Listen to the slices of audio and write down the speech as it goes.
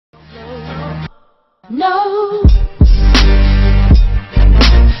No.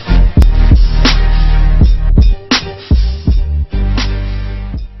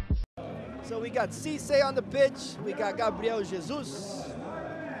 So we got Cisse on the pitch, we got Gabriel Jesus,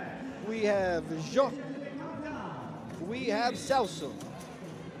 we have Jo, we have Celso,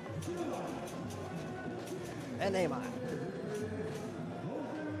 and Neymar.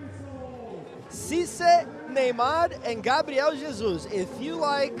 Cisse, Neymar, and Gabriel Jesus. If you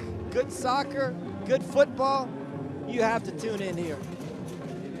like good soccer, good football, you have to tune in here.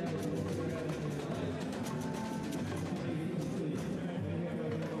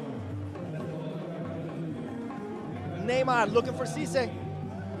 Neymar looking for Cisse.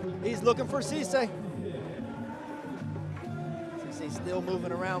 He's looking for Cisse. Cisse still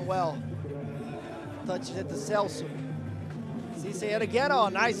moving around well. Touches it to Celso. Cisse it again. Oh,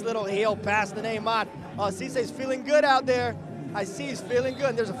 nice little heel pass to Neymar. Oh, Cisse's feeling good out there. I see he's feeling good.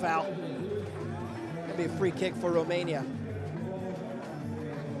 And there's a foul. Gonna be a free kick for Romania.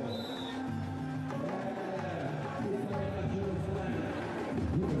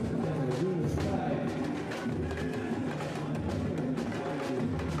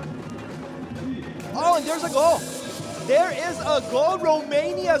 Oh, and there's a goal. There is a goal.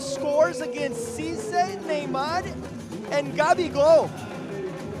 Romania scores against Cisse, Neymar, and Gabigol.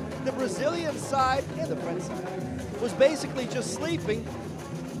 The Brazilian side and the French side was basically just sleeping,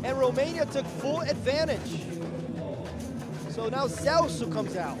 and Romania took full advantage. So now Celso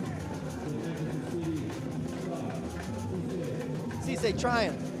comes out. Cisse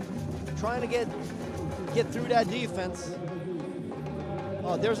trying to get through that defense.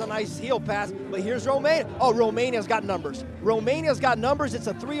 Oh, there's a nice heel pass, but here's Romania. Oh, Romania's got numbers. Romania's got numbers. It's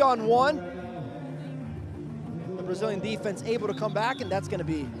a 3-on-1. The Brazilian defense able to come back, and that's gonna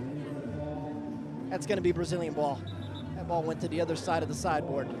be Brazilian ball. That ball went to the other side of the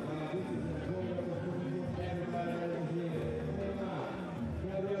sideboard.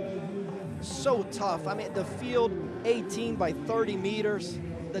 So tough. I mean, the field 18 by 30 meters.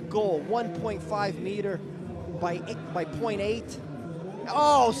 The goal 1.5 meter by 0.8.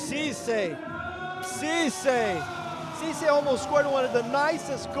 Oh, Cisse. Cisse almost scored one of the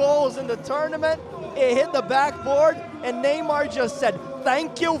nicest goals in the tournament. It hit the backboard, and Neymar just said,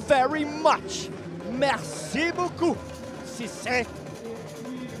 "Thank you very much. Merci beaucoup." Cisse.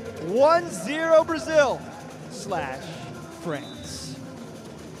 1-0 Brazil / France.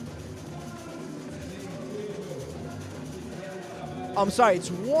 I'm sorry, it's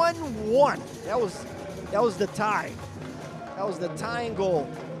 1-1. That was the tie. That was the tying goal.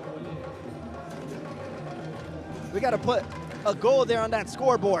 We got to put a goal there on that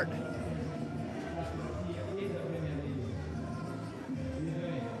scoreboard.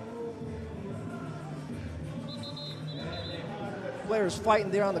 Players fighting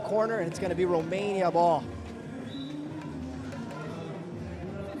there on the corner, and it's going to be Romania ball.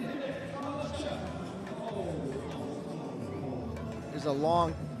 There's a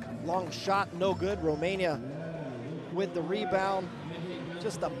long shot, no good. Romania with the rebound.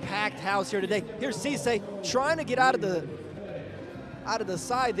 Just a packed house here today. Here's Cisse trying to get out of the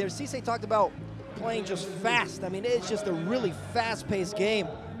side there. Cisse talked about playing just fast. I mean, it's just a really fast-paced game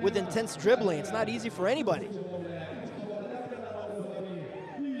with intense dribbling. It's not easy for anybody.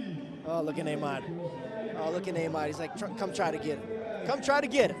 Oh, look at Neymar. Oh, look at Neymar. He's like, come try to get it. Come try to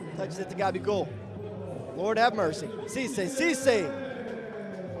get it. Touches it to Gabigol. Lord have mercy. Cisse.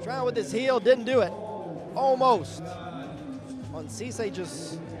 Trying with his heel, didn't do it. Almost. On Cisse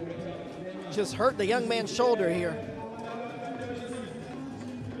just hurt the young man's shoulder here.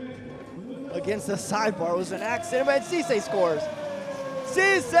 Against the sidebar. It was an accident, but Cisse scores.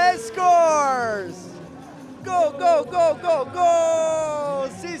 Cisse scores! Go, go, go, go, go!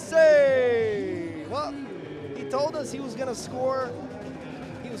 Cisse! Well, he told us he was gonna score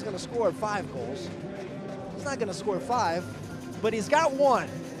 5 goals. He's not gonna score 5, but he's got 1.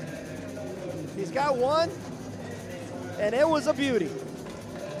 He's got 1, and it was a beauty.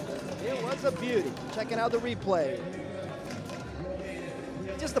 It was a beauty. Checking out the replay.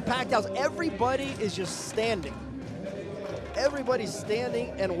 Just a packed house. Everybody is just standing. Everybody's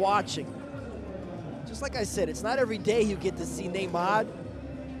standing and watching. Just like I said, it's not every day you get to see Neymar,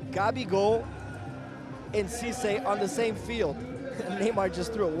 Gabigol, and Cisse on the same field. Neymar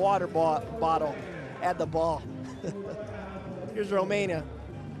just threw a water bottle at the ball. Here's Romania.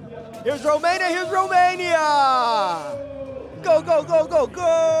 Here's Romania, here's Romania! Go, go, go, go, go!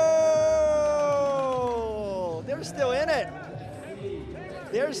 They're still in it.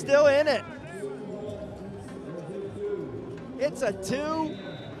 They're still in it. It's a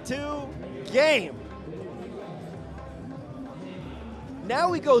 2-2 game. Now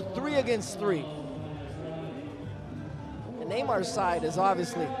we go 3 against 3. Neymar's side is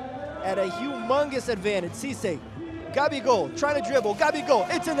obviously at a humongous advantage. Cisse, Gabigol trying to dribble. Gabigol,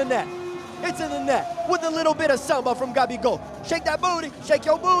 it's in the net. It's in the net with a little bit of samba from Gabigol. Shake that booty, shake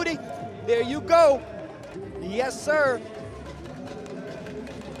your booty. There you go. Yes, sir.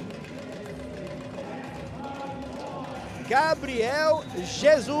 Gabriel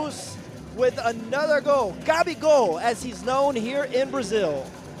Jesus with another goal. Gabigol, as he's known here in Brazil.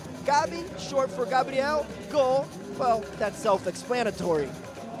 Gabi, short for Gabriel. Goal, well, that's self-explanatory.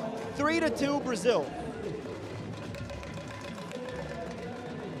 3-2 Brazil.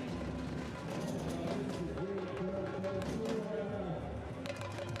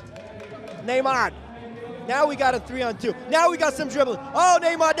 Neymar. Now we got a 3-on-2. Now we got some dribbling. Oh,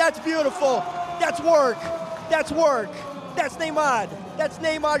 Neymar, that's beautiful. That's work. That's work. That's Neymar. That's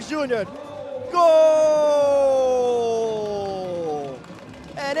Neymar Jr. Goal!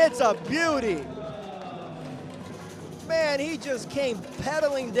 And it's a beauty. Man, he just came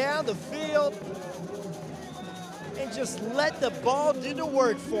pedaling down the field and just let the ball do the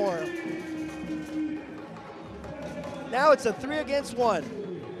work for him. Now it's a 3-against-1.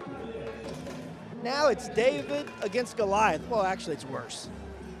 Now it's David against Goliath. Well, actually, it's worse.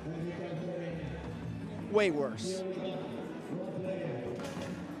 Way worse.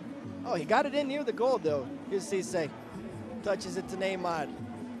 Oh, he got it in near the goal, though. Here's Cisse. Touches it to Neymar.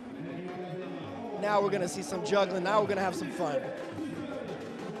 Now we're going to see some juggling. Now we're going to have some fun.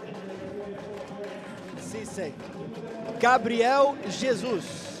 Cisse. Gabriel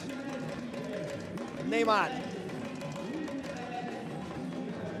Jesus. Neymar.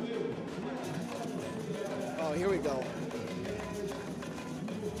 Oh, here we go.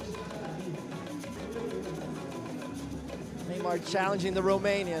 Neymar challenging the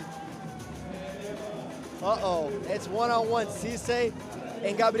Romanian. Uh-oh, it's one-on-one. Cisse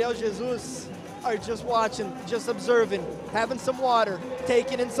and Gabriel Jesus are just watching, just observing, having some water,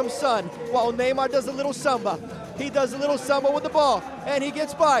 taking in some sun, while Neymar does a little samba. He does a little samba with the ball, and he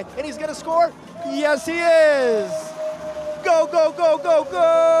gets by, and he's gonna score? Yes, he is! Go, go, go, go,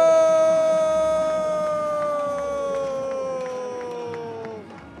 go!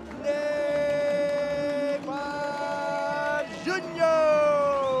 Neymar Jr.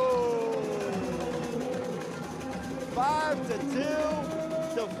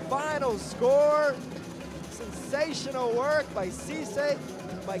 5-2, the final score. Sensational work by Cisse,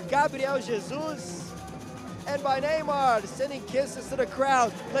 by Gabriel Jesus, and by Neymar, sending kisses to the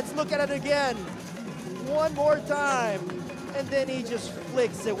crowd. Let's look at it again. One more time. And then he just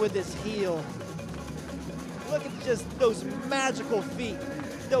flicks it with his heel. Look at just those magical feet,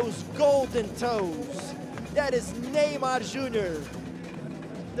 those golden toes. That is Neymar Jr.,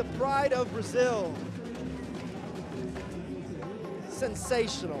 the pride of Brazil.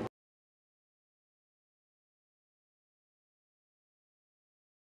 Sensational.